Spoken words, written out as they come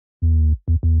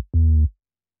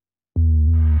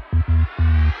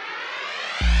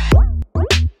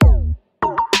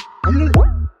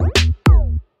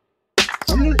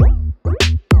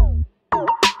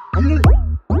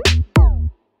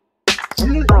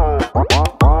Hi,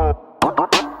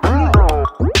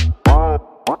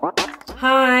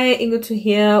 Inutu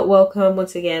here. Welcome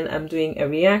once again. I'm doing a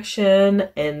reaction,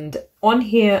 and on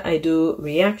here I do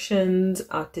reactions,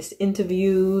 artist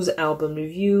interviews, album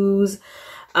reviews,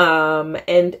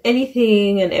 and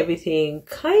anything and everything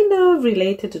kind of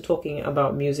related to talking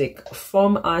about music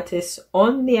from artists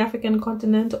on the African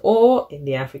continent or in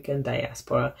the African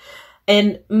diaspora.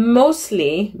 And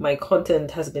mostly my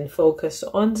content has been focused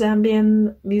on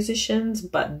Zambian musicians,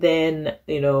 but then,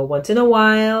 you know, once in a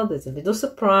while there's a little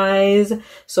surprise.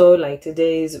 So like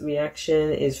today's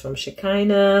reaction is from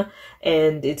Shekhinah,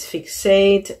 and it's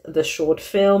Fixate, the short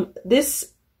film.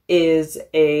 This is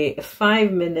a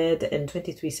 5-minute and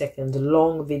 23-second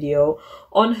long video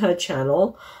on her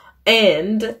channel,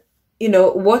 and you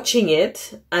know, watching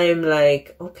it, I'm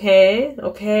like, okay,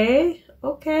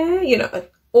 you know,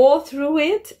 all through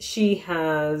it, she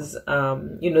has,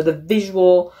 you know, the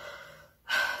visual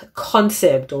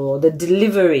concept or the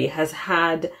delivery has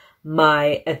had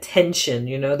my attention.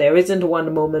 You know, there isn't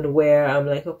one moment where I'm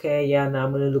like, okay, yeah, now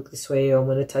I'm going to look this way or I'm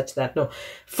going to touch that. No,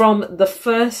 from the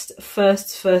first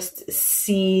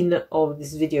scene of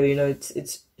this video, you know,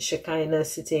 it's Shekhinah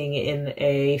sitting in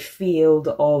a field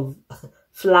of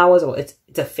flowers, or it's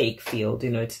a fake field, you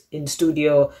know, it's in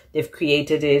studio, they've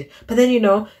created it. But then, you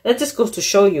know, that just goes to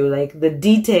show you like the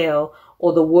detail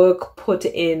or the work put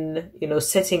in, you know,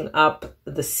 setting up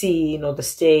the scene or the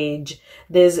stage.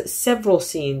 There's several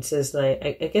scenes. There's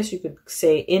like, I guess you could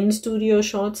say in studio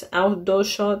shots, outdoor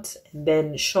shots, and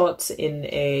then shots in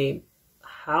a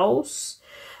house,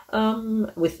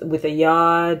 with a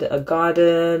yard, a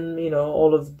garden, you know,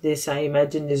 all of this I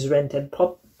imagine is rented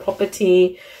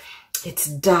property. It's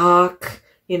dark,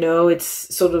 you know,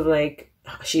 it's sort of like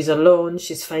she's alone,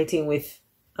 she's fighting with,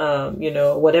 you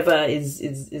know, whatever is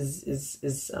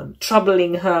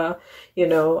troubling her, you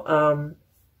know.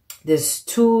 There's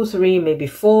 2, 3, maybe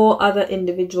 4 other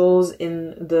individuals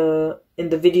in the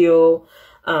video.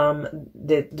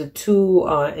 The 2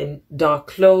 are in dark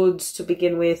clothes to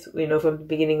begin with, you know, from the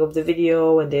beginning of the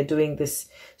video, and they're doing this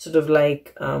sort of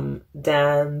like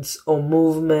dance or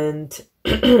movement.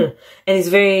 And it's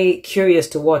very curious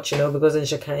to watch, you know, because then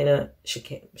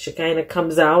Shekhinah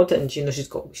comes out, and you know,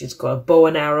 she's got a bow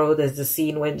and arrow. There's the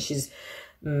scene when she's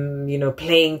you know,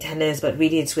 playing tennis, but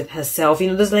really it's with herself. You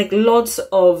know, there's like lots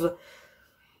of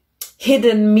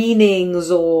hidden meanings,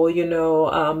 or you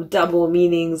know, double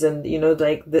meanings, and you know,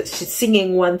 like she's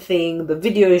singing one thing, the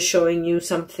video is showing you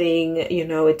something, you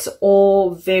know, it's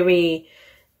all very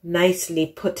nicely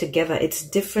put together. It's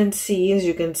different scenes,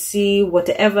 you can see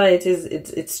whatever it is,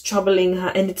 it's troubling her,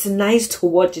 and it's nice to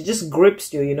watch. It just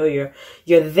grips you, you know, you're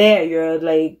there, you're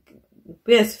like,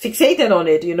 yes, fixated on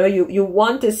it, you know, you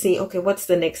want to see, okay, what's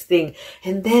the next thing?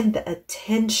 And then the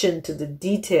attention to the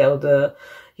detail, the,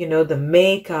 you know, the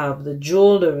makeup, the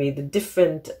jewelry, the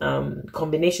different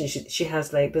combinations. She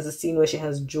has like, there's a scene where she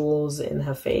has jewels in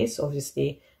her face,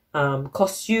 obviously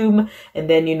costume, and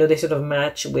then, you know, they sort of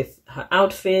match with her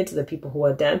outfit. The people who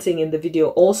are dancing in the video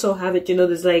also have it, you know,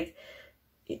 there's like,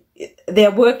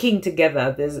 they're working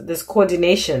together, there's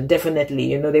coordination,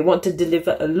 definitely, you know, they want to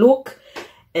deliver a look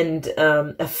and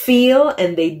a feel,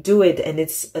 and they do it, and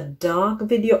it's a dark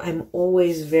video. I'm really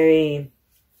always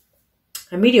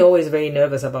very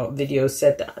nervous about videos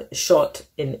shot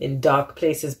in dark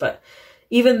places, but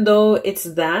even though it's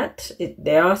that,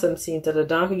 there are some scenes that are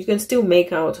dark, you can still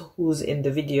make out who's in the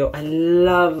video. I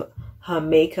love her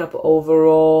makeup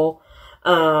overall.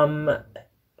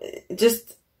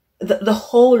 Just the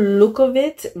whole look of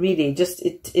it, really, just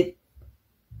it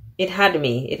had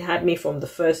me. It had me from the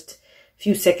first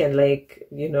few seconds. Like,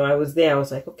 you know, I was there. I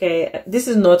was like, okay, this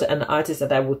is not an artist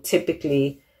that I would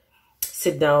typically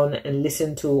sit down and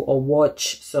listen to or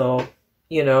watch. So,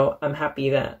 you know, I'm happy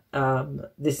that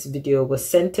this video was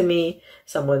sent to me.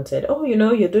 Someone said, oh, you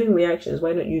know, you're doing reactions,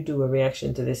 why don't you do a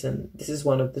reaction to this? And this is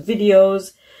one of the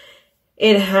videos.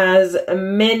 It has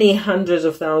many hundreds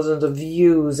of thousands of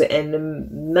views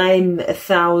and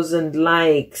 9,000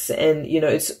 likes, and you know,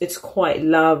 it's quite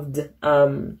loved.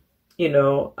 You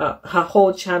know, her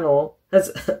whole channel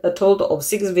has a total of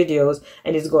 6 videos,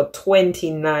 and it's got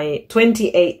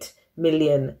 28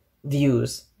 million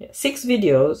views. 6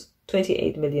 videos,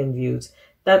 28 million views.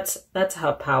 That's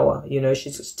her power. You know,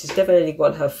 she's definitely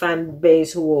got her fan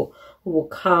base who will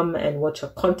come and watch her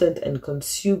content and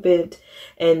consume it.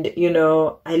 And you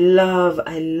know, I love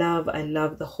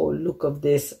the whole look of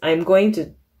this. I'm going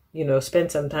to, you know,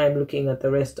 spend some time looking at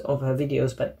the rest of her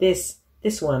videos, but this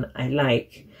one I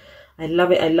like. I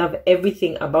love it. I love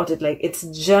everything about it. Like, it's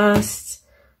just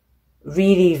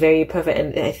really very perfect.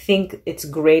 And I think it's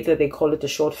great that they call it a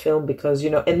short film, because, you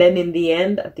know, and then in the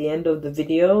end, at the end of the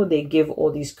video, they give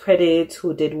all these credits,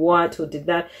 who did what, who did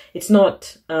that. It's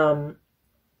not,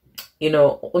 you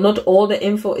know, not all the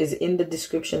info is in the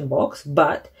description box,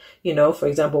 but, you know, for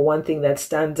example, one thing that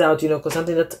stands out, you know, because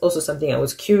that's also something I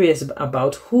was curious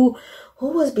about, who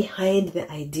was behind the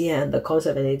idea and the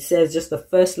concept. And it says, just the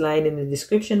first line in the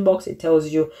description box, it tells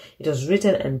you it was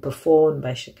written and performed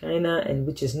by Shekhinah, and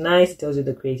which is nice. It tells you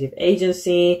the creative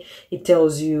agency. It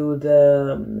tells you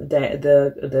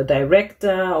the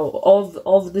director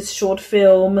of this short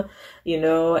film, you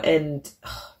know. And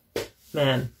oh,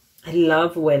 man, I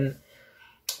love when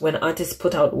artists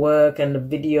put out work and a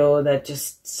video that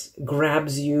just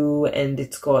grabs you, and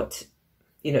it's got,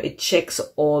 you know, it checks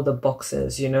all the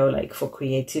boxes, you know, like for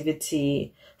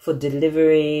creativity, for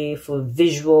delivery, for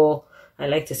visual. I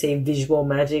like to say visual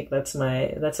magic. That's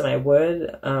my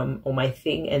word, or my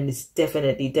thing. And it's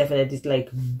definitely like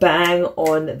bang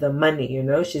on the money, you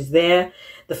know. She's there.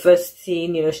 The first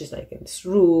scene, you know, she's like in this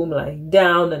room, lying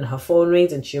down, and her phone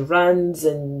rings and she runs,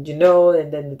 and, you know,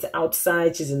 and then it's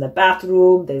outside. She's in the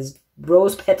bathroom. There's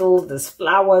rose petals, there's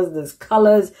flowers, there's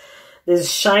colors.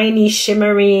 There's shiny,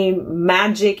 shimmery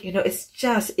magic, you know. It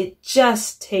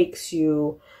just takes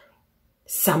you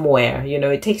somewhere, you know.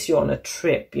 It takes you on a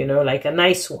trip, you know, like a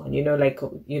nice one, you know, like,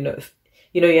 you know,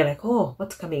 you're like, oh,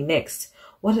 what's coming next?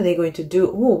 What are they going to do?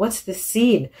 Oh, what's the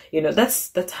scene? You know,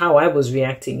 that's how I was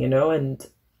reacting, you know, and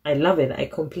I love it. I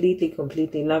completely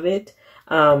love it.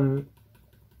 I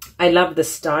love the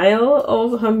style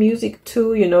of her music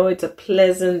too, you know. It's a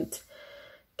pleasant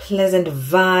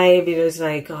vibe, you know. It's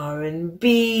like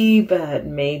R&B, but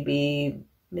maybe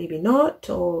not,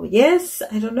 or yes,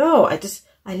 I don't know.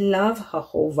 I love her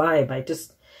whole vibe. I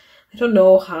don't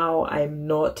know how I'm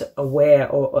not aware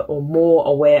or more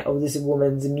aware of this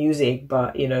woman's music,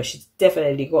 but, you know, she's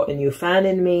definitely got a new fan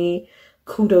in me.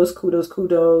 Kudos.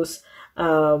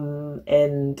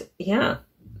 And yeah,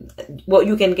 well,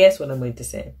 you can guess what I'm going to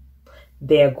say.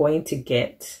 They are going to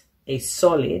get a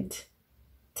solid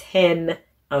 10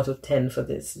 out of 10 for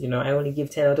this. You know, I only give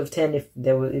 10 out of 10.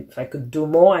 If I could do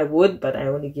more, I would, but I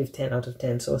only give 10 out of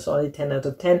 10. So a solid 10 out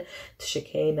of 10 to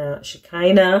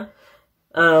Shekhinah,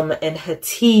 and her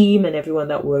team and everyone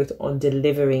that worked on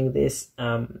delivering this.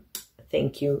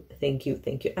 Thank you.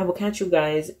 I will catch you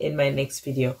guys in my next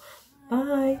video.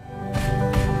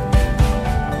 Bye.